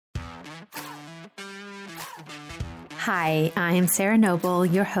Hi, I'm Sarah Noble,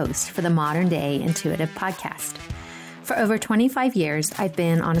 your host for the Modern Day Intuitive Podcast. For over 25 years, I've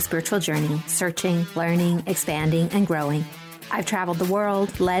been on a spiritual journey, searching, learning, expanding, and growing. I've traveled the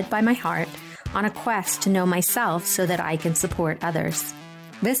world, led by my heart, on a quest to know myself so that I can support others.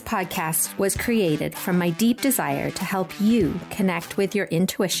 This podcast was created from my deep desire to help you connect with your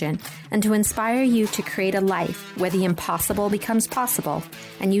intuition and to inspire you to create a life where the impossible becomes possible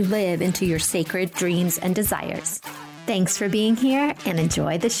and you live into your sacred dreams and desires. Thanks for being here and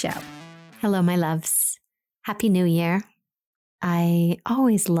enjoy the show. Hello, my loves. Happy New Year. I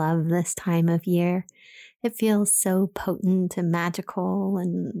always love this time of year. It feels so potent and magical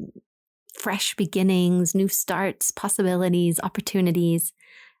and fresh beginnings, new starts, possibilities, opportunities,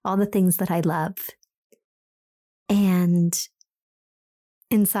 all the things that I love. And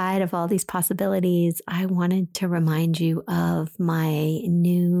inside of all these possibilities, I wanted to remind you of my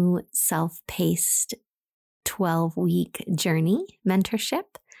new self-paced 12-week journey mentorship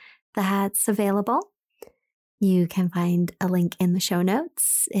that's available. You can find a link in the show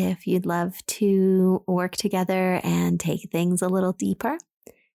notes if you'd love to work together and take things a little deeper.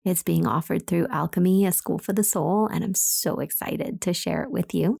 It's being offered through Alchemy, a school for the soul, and I'm so excited to share it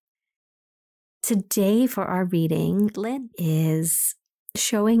with you. Today for our reading, Lynn is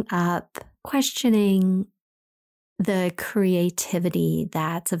showing up, questioning the creativity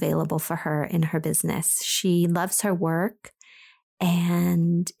that's available for her in her business. She loves her work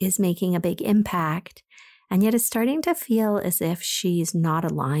and is making a big impact, and yet is starting to feel as if she's not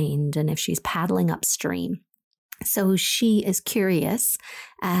aligned and if she's paddling upstream. So she is curious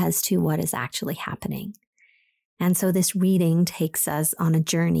as to what is actually happening. And so this reading takes us on a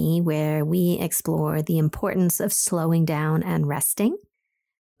journey where we explore the importance of slowing down and resting,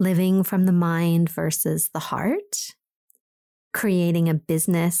 living from the mind versus the heart, creating a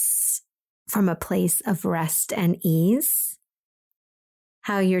business from a place of rest and ease,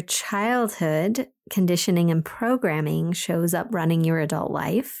 how your childhood conditioning and programming shows up running your adult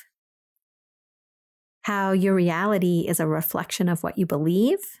life, how your reality is a reflection of what you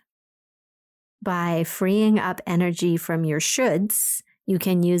believe. By freeing up energy from your shoulds, you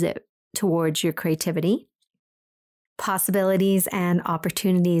can use it towards your creativity. Possibilities and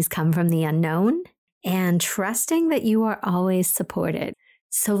opportunities come from the unknown, and trusting that you are always supported.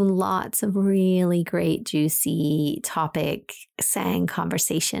 So lots of really great, juicy topic and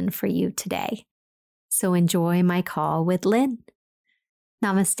conversation for you today. So enjoy my call with Lynn.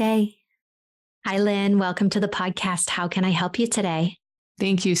 Namaste. Hi, Lynn. Welcome to the podcast. How can I help you today?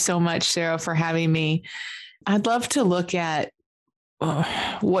 Thank you so much, Sarah, for having me. I'd love to look at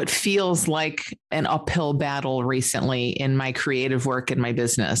what feels like an uphill battle recently in my creative work and my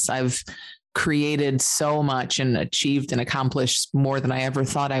business. I've created so much and achieved and accomplished more than I ever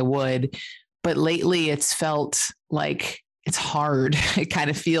thought I would. But lately it's felt like it's hard. It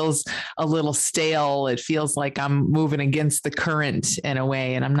kind of feels a little stale. It feels like I'm moving against the current in a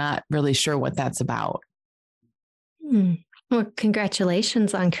way, and I'm not really sure what that's about. Well,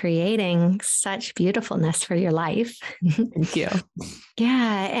 congratulations on creating such beautifulness for your life. Thank you.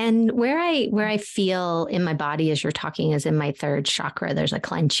 Yeah. And where I feel in my body as you're talking is in my third chakra. There's a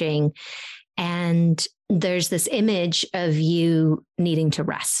clenching, and there's this image of you needing to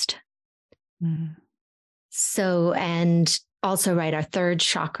rest. Mm. So, and also, right, our third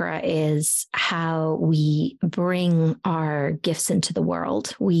chakra is how we bring our gifts into the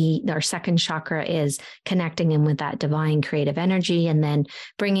world. Our second chakra is connecting in with that divine creative energy and then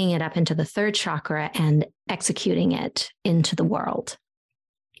bringing it up into the third chakra and executing it into the world.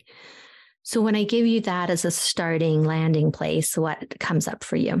 So when I give you that as a starting landing place, what comes up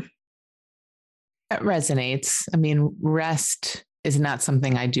for you? That resonates. I mean, rest is not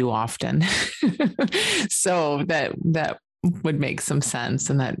something I do often. So that would make some sense.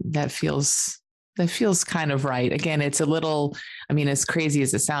 And that feels kind of right. Again, it's a little, I mean, as crazy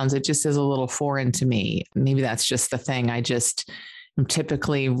as it sounds, it just is a little foreign to me. Maybe that's just the thing. I'm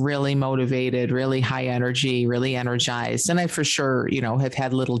typically really motivated, really high energy, really energized. And I for sure, have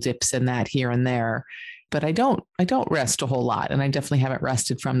had little dips in that here and there, but I don't rest a whole lot. And I definitely haven't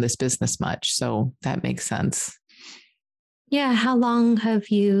rested from this business much. So that makes sense. Yeah. How long have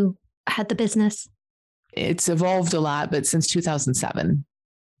you had the business? It's evolved a lot, but since 2007.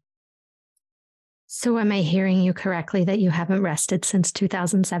 So am I hearing you correctly that you haven't rested since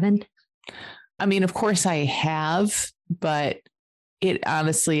 2007? I mean, of course I have, but it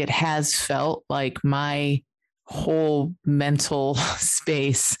has felt like my whole mental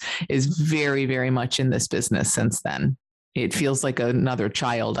space is very, very much in this business since then. It feels like another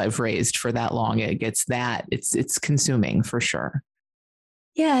child I've raised for that long. It's consuming for sure.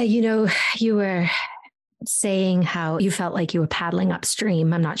 Yeah. You were saying how you felt like you were paddling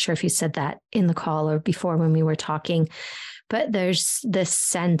upstream. I'm not sure if you said that in the call or before when we were talking, but there's this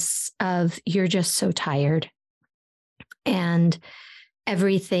sense of you're just so tired. And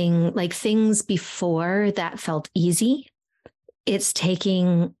everything, like things before that felt easy, it's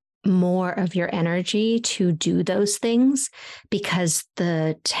taking more of your energy to do those things because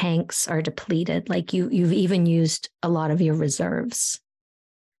the tanks are depleted. Like you've even used a lot of your reserves.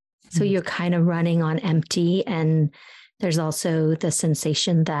 So you're kind of running on empty. And there's also the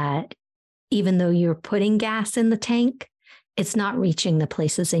sensation that even though you're putting gas in the tank, it's not reaching the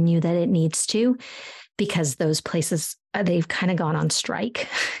places in you that it needs to, because those places, they've kind of gone on strike.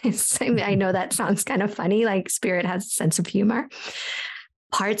 I know that sounds kind of funny, like spirit has a sense of humor.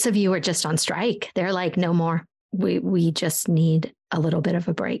 Parts of you are just on strike. They're like, no more. We just need a little bit of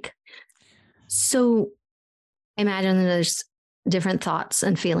a break. So imagine there's different thoughts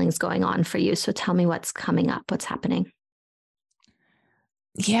and feelings going on for you. So tell me what's coming up, what's happening.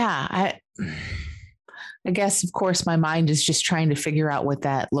 Yeah, I guess, of course, my mind is just trying to figure out what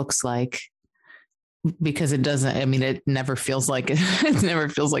that looks like, because it doesn't, I mean, it never feels like it never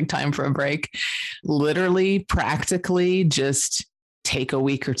feels like time for a break. Literally, practically, just take a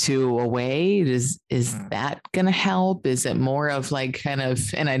week or two away. Is that going to help? Is it more of like kind of,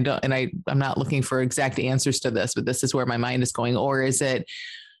 and I'm not looking for exact answers to this, but this is where my mind is going. Or is it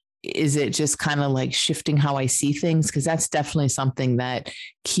just kind of like shifting how I see things? Because that's definitely something that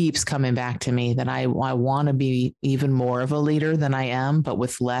keeps coming back to me, that I want to be even more of a leader than I am, but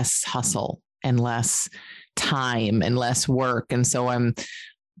with less hustle and less time and less work. And so I'm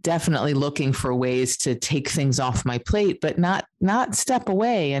definitely looking for ways to take things off my plate, but not step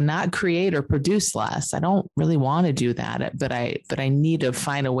away and not create or produce less. I don't really want to do that, but I need to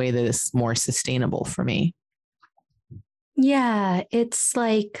find a way that is more sustainable for me. Yeah, it's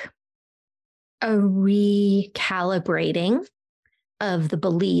like a recalibrating of the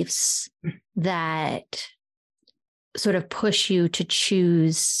beliefs that sort of push you to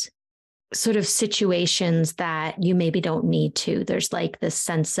choose sort of situations that you maybe don't need to. There's like this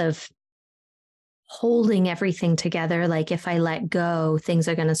sense of holding everything together. Like if I let go, things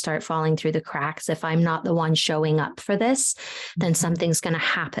are going to start falling through the cracks. If I'm not the one showing up for this, then something's going to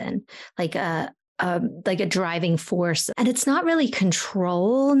happen. Like a driving force. And it's not really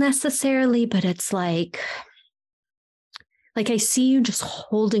control necessarily, but it's like I see you just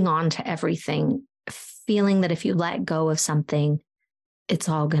holding on to everything, feeling that if you let go of something, it's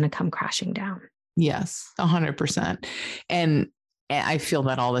all going to come crashing down. Yes, 100%. And I feel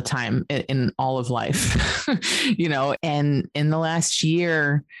that all the time in all of life, and in the last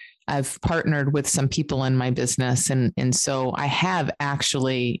year, I've partnered with some people in my business. And so I have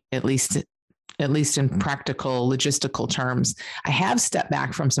actually, at least in practical logistical terms, I have stepped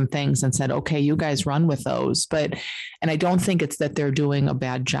back from some things and said, okay, you guys run with those. And I don't think it's that they're doing a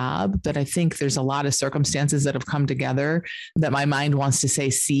bad job, but I think there's a lot of circumstances that have come together that my mind wants to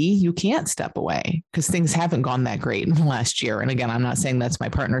say, see, you can't step away because things haven't gone that great in the last year. And again, I'm not saying that's my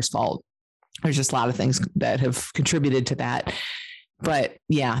partner's fault. There's just a lot of things that have contributed to that. But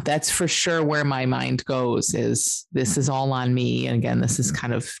yeah, that's for sure where my mind goes, is this is all on me. And again, this is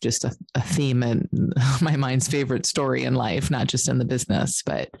kind of just a theme and my mind's favorite story in life, not just in the business,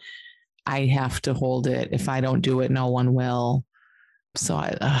 but I have to hold it. If I don't do it, no one will. So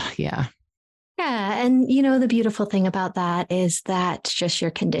yeah. Yeah. And the beautiful thing about that is that's just your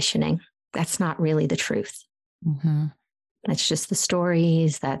conditioning. That's not really the truth. Mm-hmm. That's just the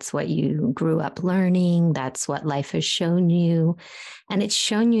stories. That's what you grew up learning. That's what life has shown you. And it's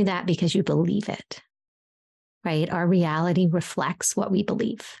shown you that because you believe it, right? Our reality reflects what we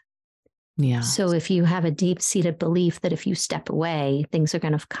believe. Yeah. So if you have a deep-seated belief that if you step away, things are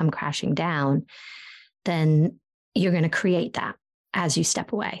going to come crashing down, then you're going to create that as you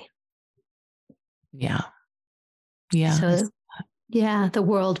step away. Yeah. Yeah. So yeah, the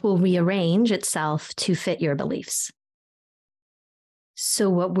world will rearrange itself to fit your beliefs.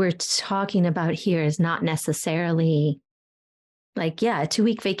 So what we're talking about here is not necessarily like, yeah, a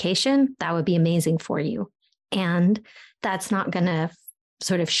 2-week vacation, that would be amazing for you. And that's not going to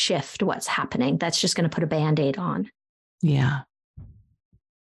sort of shift what's happening. That's just going to put a Band-Aid on. Yeah.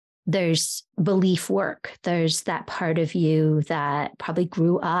 There's belief work. There's that part of you that probably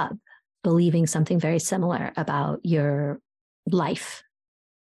grew up believing something very similar about your life.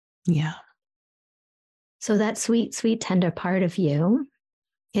 Yeah. So that sweet, sweet, tender part of you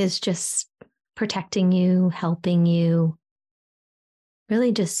is just protecting you, helping you,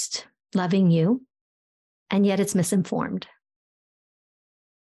 really just loving you. And yet it's misinformed.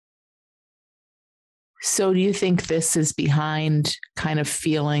 So do you think this is behind kind of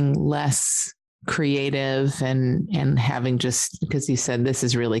feeling less creative and having, just because you said this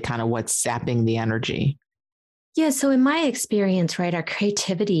is really kind of what's sapping the energy. Yeah. So in my experience, right, our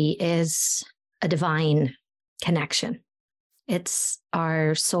creativity is a divine connection. It's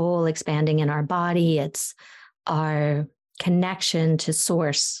our soul expanding in our body. It's our connection to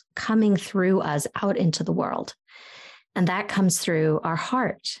source coming through us out into the world. And that comes through our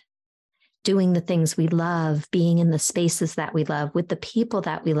heart, doing the things we love, being in the spaces that we love, with the people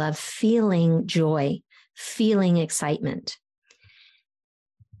that we love, feeling joy, feeling excitement.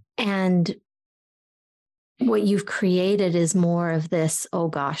 And what you've created is more of this, oh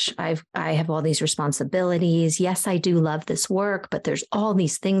gosh, I have all these responsibilities. Yes, I do love this work, but there's all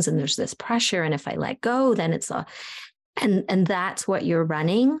these things and there's this pressure. And if I let go, then it's and that's what you're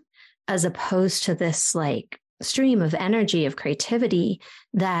running, as opposed to this like stream of energy, of creativity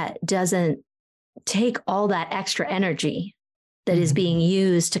that doesn't take all that extra energy that is being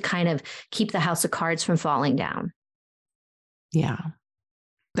used to kind of keep the house of cards from falling down. Yeah.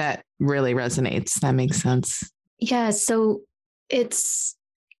 That really resonates. That makes sense. Yeah. So it's,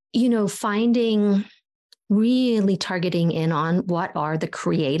 finding, really targeting in on what are the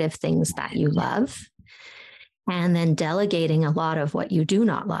creative things that you love, and then delegating a lot of what you do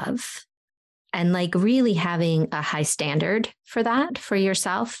not love. And like really having a high standard for that for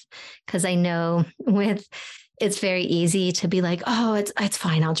yourself. Because I know it's very easy to be like, oh, it's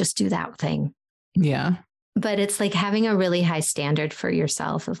fine. I'll just do that thing. Yeah. But it's like having a really high standard for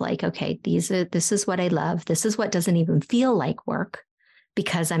yourself of like, okay, this is what I love. This is what doesn't even feel like work,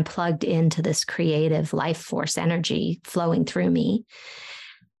 because I'm plugged into this creative life force energy flowing through me.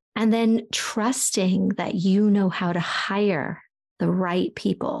 And then trusting that you know how to hire the right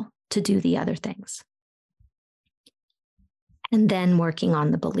people to do the other things. And then working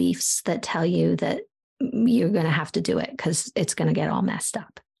on the beliefs that tell you that you're going to have to do it because it's going to get all messed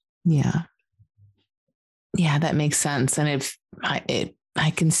up. Yeah. Yeah, that makes sense. And if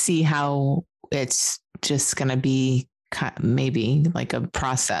I can see how it's just going to be maybe like a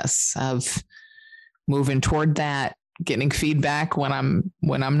process of moving toward that, getting feedback when I'm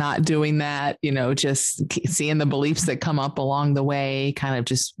not doing that, just seeing the beliefs that come up along the way, kind of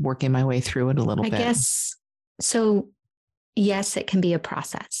just working my way through it a little bit. I guess. So yes, it can be a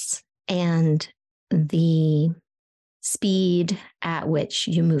process, and the speed at which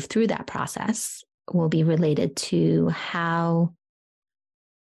you move through that process will be related to how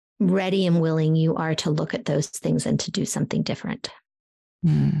ready and willing you are to look at those things and to do something different.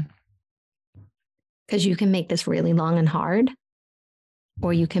 Because you can make this really long and hard,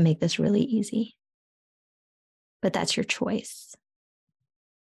 or you can make this really easy. But that's your choice.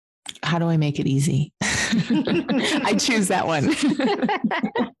 How do I make it easy? I choose that one.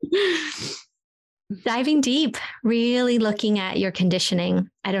 Diving deep, really looking at your conditioning.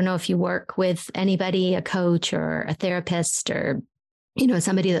 I don't know if you work with anybody, a coach or a therapist, or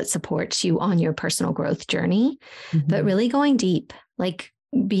somebody that supports you on your personal growth journey, but really going deep, like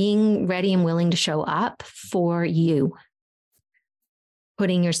being ready and willing to show up for you,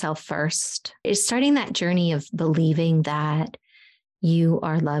 putting yourself first, is starting that journey of believing that you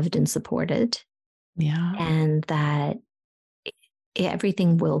are loved and supported. Yeah. And that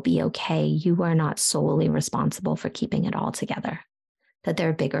everything will be okay. You are not solely responsible for keeping it all together, that there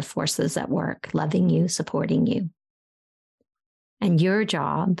are bigger forces at work, loving you, supporting you. And your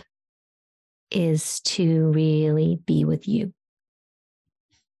job is to really be with you.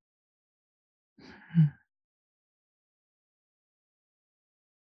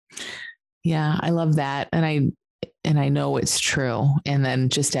 Yeah, I love that. And I know it's true. And then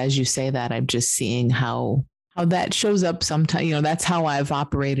just as you say that, I'm just seeing how that shows up sometimes. That's how I've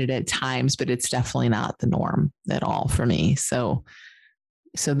operated at times, but it's definitely not the norm at all for me. So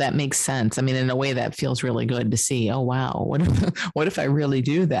that makes sense. I mean, in a way that feels really good to see, oh, wow, what if I really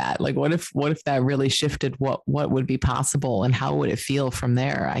do that? Like, what if that really shifted what would be possible, and how would it feel from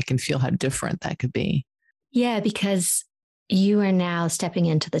there? I can feel how different that could be. Yeah, because you are now stepping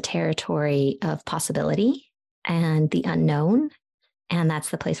into the territory of possibility and the unknown. And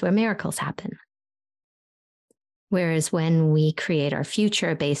that's the place where miracles happen. Whereas when we create our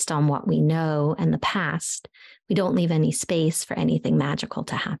future based on what we know and the past, we don't leave any space for anything magical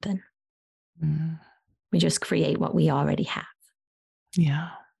to happen. We just create what we already have. Yeah.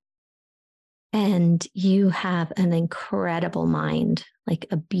 And you have an incredible mind, like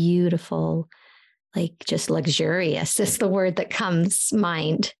a beautiful, like just luxurious is the word that comes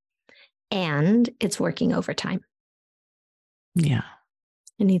mind. And it's working overtime. Yeah.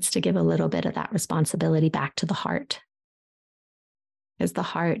 It needs to give a little bit of that responsibility back to the heart, because the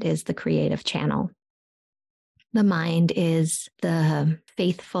heart is the creative channel. The mind is the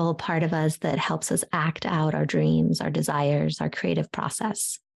faithful part of us that helps us act out our dreams, our desires, our creative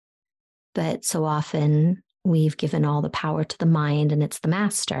process. But so often we've given all the power to the mind and it's the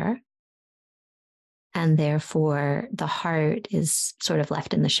master. And therefore, the heart is sort of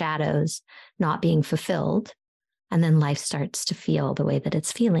left in the shadows, not being fulfilled. And then life starts to feel the way that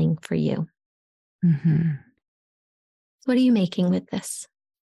it's feeling for you. Mm-hmm. What are you making with this?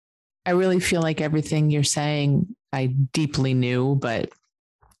 I really feel like everything you're saying, I deeply knew, but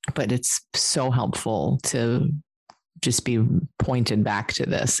it's so helpful to just be pointed back to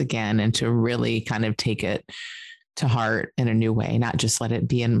this again and to really kind of take it to heart in a new way, not just let it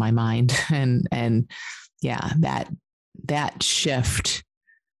be in my mind. And yeah, that shift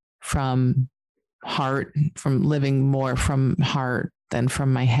from heart, from living more from heart than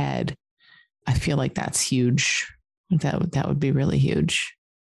from my head, I feel like that's huge. That would be really huge.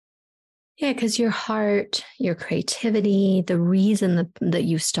 Yeah, because your heart, your creativity, the reason that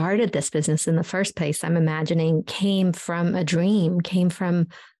you started this business in the first place, I'm imagining, came from a dream, came from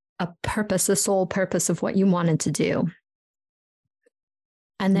a purpose, a sole purpose of what you wanted to do.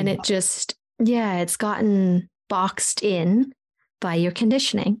 And then it just, it's gotten boxed in by your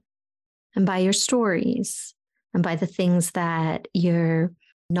conditioning and by your stories and by the things that your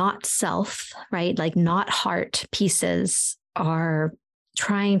not self, right? Like not heart pieces are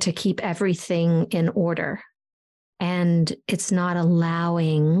trying to keep everything in order. And it's not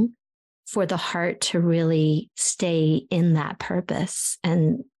allowing for the heart to really stay in that purpose.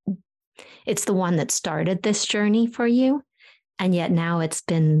 And it's the one that started this journey for you. And yet now it's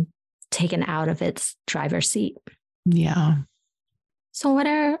been taken out of its driver's seat. Yeah. So what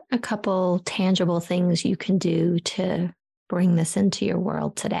are a couple tangible things you can do to bring this into your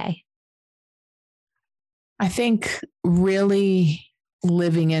world today? I think really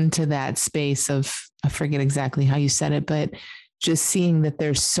living into that space of, I forget exactly how you said it, but just seeing that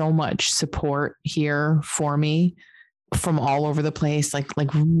there's so much support here for me from all over the place. Like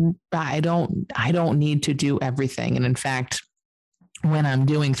I don't need to do everything. And in fact, when I'm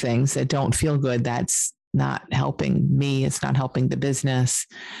doing things that don't feel good, that's not helping me. It's not helping the business.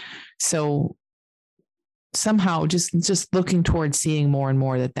 So somehow just looking towards seeing more and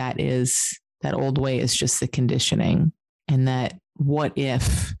more that old way is just the conditioning, and that what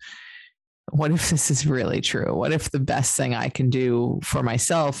if this is really true? What if the best thing I can do for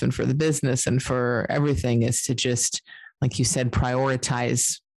myself and for the business and for everything is to just, like you said,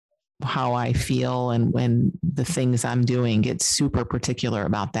 prioritize how I feel, and when the things I'm doing, get super particular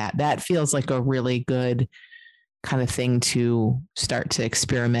about that. That feels like a really good kind of thing to start to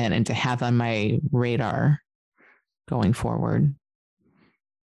experiment and to have on my radar going forward.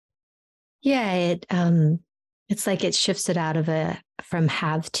 Yeah, it's like it shifts it out of from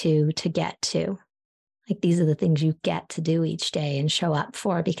have to get to. Like these are the things you get to do each day and show up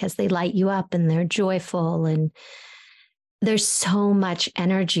for because they light you up and they're joyful, and there's so much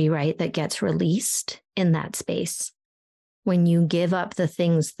energy, right, that gets released in that space when you give up the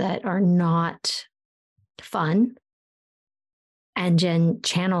things that are not fun and then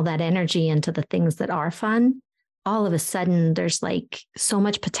channel that energy into the things that are fun. All of a sudden, there's like so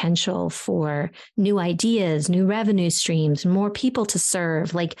much potential for new ideas, new revenue streams, more people to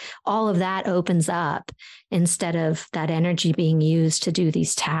serve. Like all of that opens up instead of that energy being used to do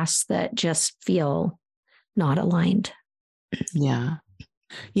these tasks that just feel not aligned. Yeah.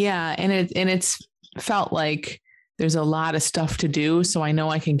 Yeah. And it's felt like there's a lot of stuff to do. So I know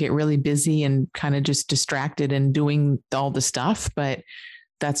I can get really busy and kind of just distracted and doing all the stuff. But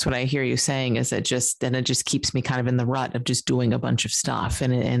that's what I hear you saying, is that it just keeps me kind of in the rut of just doing a bunch of stuff,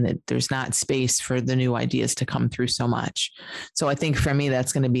 and there's not space for the new ideas to come through so much. So I think for me,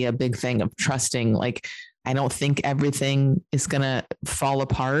 that's going to be a big thing of trusting. Like, I don't think everything is going to fall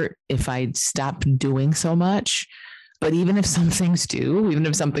apart if I stop doing so much. But even if some things do, even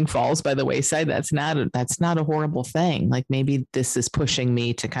if something falls by the wayside, that's not a horrible thing. Like maybe this is pushing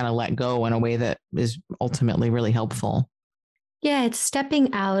me to kind of let go in a way that is ultimately really helpful. Yeah, it's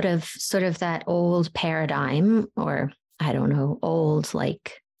stepping out of sort of that old paradigm, or I don't know, old,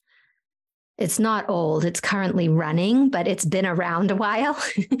 like it's not old, it's currently running, but it's been around a while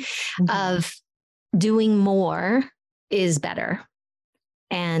of doing more is better.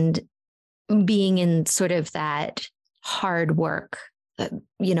 And being in sort of that hard work,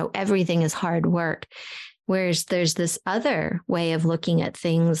 everything is hard work. Whereas there's this other way of looking at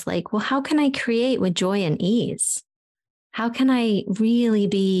things like, well, how can I create with joy and ease? How can I really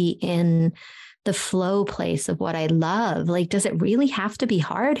be in the flow place of what I love? Like, does it really have to be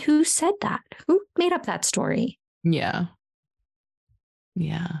hard? Who said that? Who made up that story? Yeah.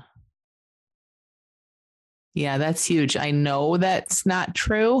 Yeah. Yeah, that's huge. I know that's not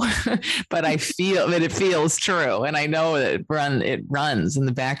true, but I feel that it feels true. And I know that it runs in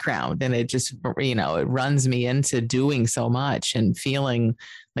the background, and it just, it runs me into doing so much and feeling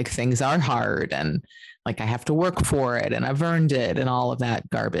like things are hard and like I have to work for it and I've earned it and all of that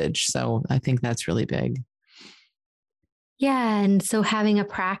garbage. So I think that's really big. Yeah. And so having a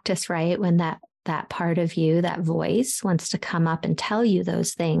practice, right? When that part of you, that voice wants to come up and tell you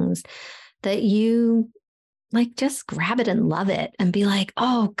those things, that you like just grab it and love it and be like,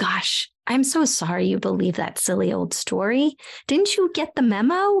 oh gosh, I'm so sorry you believe that silly old story. Didn't you get the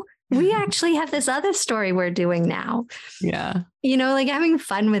memo? We actually have this other story we're doing now. Yeah. Like having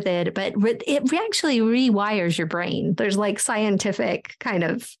fun with it, but it actually rewires your brain. There's like scientific kind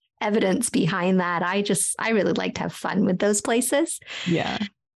of evidence behind that. I really like to have fun with those places. Yeah.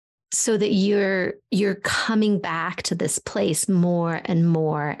 So that you're coming back to this place more and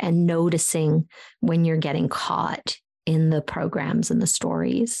more and noticing when you're getting caught in the programs and the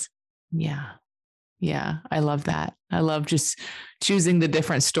stories. Yeah. Yeah. I love that. I love just choosing the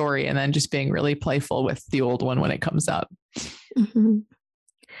different story and then just being really playful with the old one when it comes up. Mm-hmm.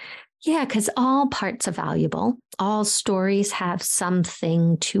 Yeah, because all parts are valuable. All stories have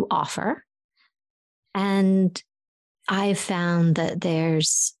something to offer. And I've found that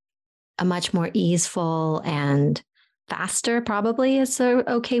there's a much more easeful and faster, probably is an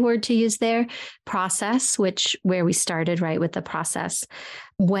okay word to use there, process, where we started, right, with the process,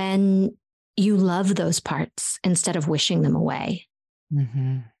 when you love those parts instead of wishing them away.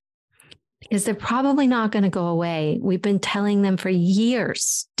 Mm-hmm. Because they're probably not going to go away. We've been telling them for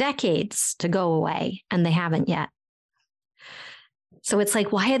years, decades to go away, and they haven't yet. So it's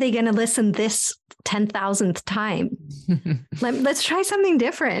like, why are they going to listen this 10,000th time? Let's try something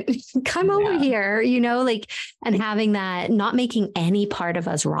different. Come over here, and having that, not making any part of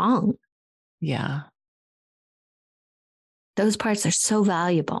us wrong. Yeah. Those parts are so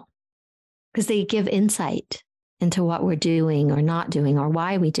valuable because they give insight into what we're doing or not doing or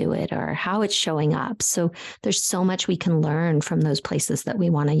why we do it or how it's showing up. So there's so much we can learn from those places that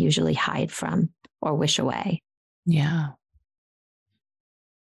we want to usually hide from or wish away. Yeah.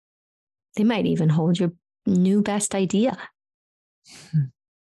 They might even hold your new best idea.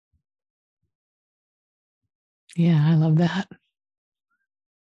 Yeah, I love that.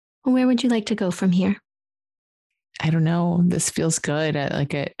 Where would you like to go from here? I don't know. This feels good.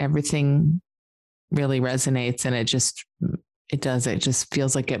 Everything really resonates, and it just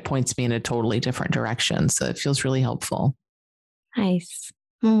feels like it points me in a totally different direction. So it feels really helpful. Nice.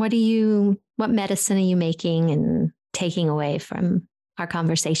 What medicine are you making and taking away from our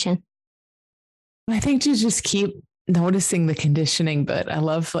conversation? I think to just keep noticing the conditioning, but I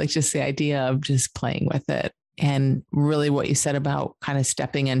love just the idea of just playing with it. And really what you said about kind of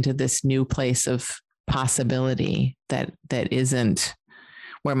stepping into this new place of possibility that isn't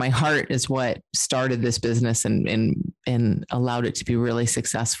where my heart is what started this business and allowed it to be really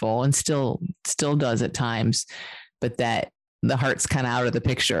successful and still does at times, but that the heart's kind of out of the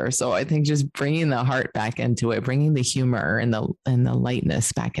picture. So I think just bringing the heart back into it, bringing the humor and the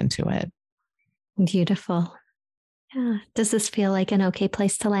lightness back into it. Beautiful. Yeah. Does this feel like an okay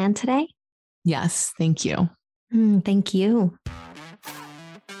place to land today? Yes. Thank you. Thank you.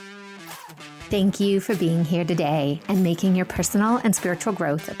 Thank you for being here today and making your personal and spiritual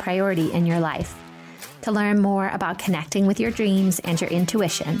growth a priority in your life. To learn more about connecting with your dreams and your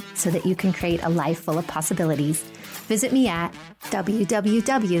intuition so that you can create a life full of possibilities, visit me at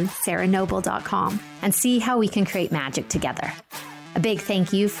www.sarahnoble.com and see how we can create magic together. A big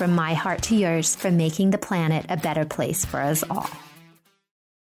thank you from my heart to yours for making the planet a better place for us all.